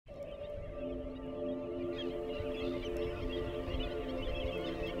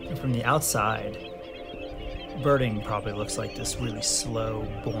From the outside, birding probably looks like this really slow,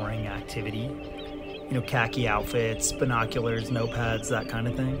 boring activity. You know, khaki outfits, binoculars, notepads, that kind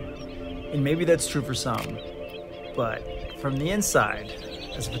of thing. And maybe that's true for some, but from the inside,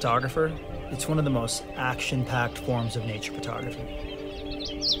 as a photographer, it's one of the most action-packed forms of nature photography.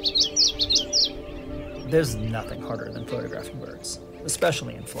 There's nothing harder than photographing birds,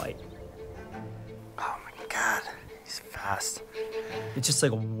 especially in flight. Oh my God, he's fast. It's just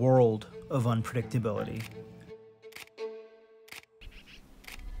like a world of unpredictability.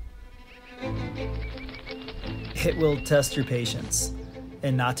 It will test your patience,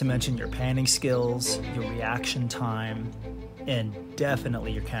 and not to mention your panning skills, your reaction time, and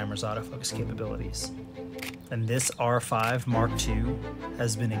definitely your camera's autofocus capabilities. And this R5 Mark II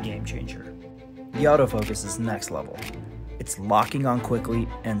has been a game changer. The autofocus is next level. It's locking on quickly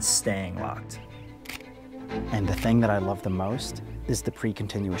and staying locked. And the thing that I love the most is the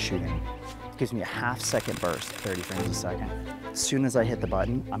pre-continuous shooting. It gives me a half-second burst, 30 frames a second. As soon as I hit the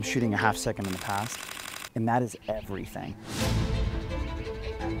button, I'm shooting a half second in the past, and that is everything.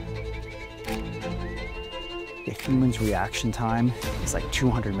 A human's reaction time is like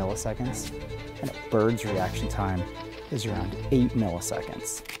 200 milliseconds, and a bird's reaction time is around 8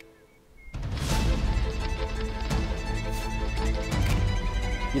 milliseconds.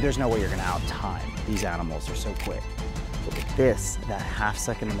 There's no way you're gonna out-time. These animals are so quick. But with this, that half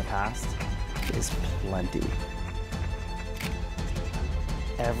second in the past is plenty.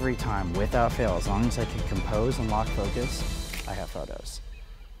 Every time, without fail, as long as I can compose and lock focus, I have photos.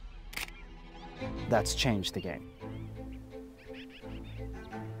 That's changed the game.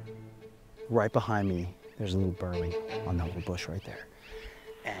 Right behind me, there's a little burley on that little bush right there.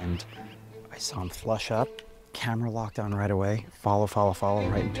 And I saw him flush up, camera locked on right away, follow,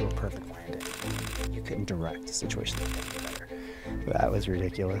 right into a perfect landing. You couldn't direct a situation like that better. That was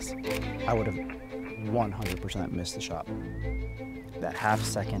ridiculous. I would have 100% missed the shot. That half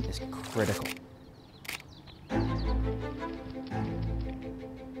second is critical.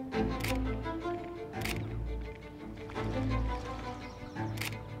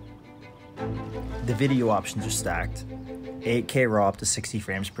 The video options are stacked. 8K RAW up to 60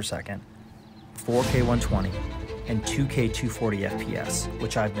 frames per second, 4K 120, and 2K 240 FPS,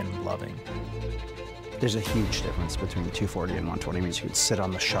 which I've been loving. There's a huge difference between 240 and 120. It means you can sit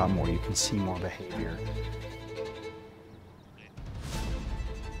on the shot more, you can see more behavior.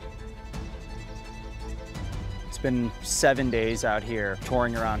 It's been 7 days out here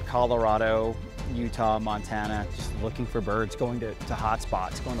touring around Colorado, Utah, Montana, just looking for birds, going to hot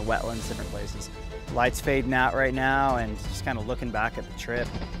spots, going to wetlands, different places. Lights fading out right now and just kind of looking back at the trip.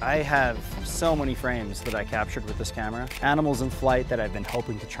 I have so many frames that I captured with this camera. Animals in flight that I've been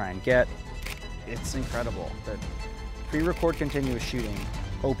hoping to try and get. It's incredible that pre-record continuous shooting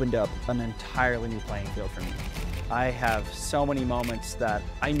opened up an entirely new playing field for me. I have so many moments that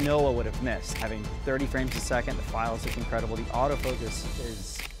I know I would have missed. Having 30 frames a second, the files look incredible. The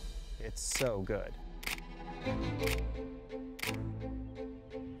autofocus it's so good.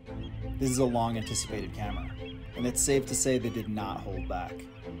 This is a long anticipated camera, and it's safe to say they did not hold back.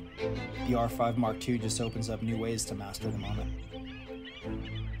 The R5 Mark II just opens up new ways to master the moment.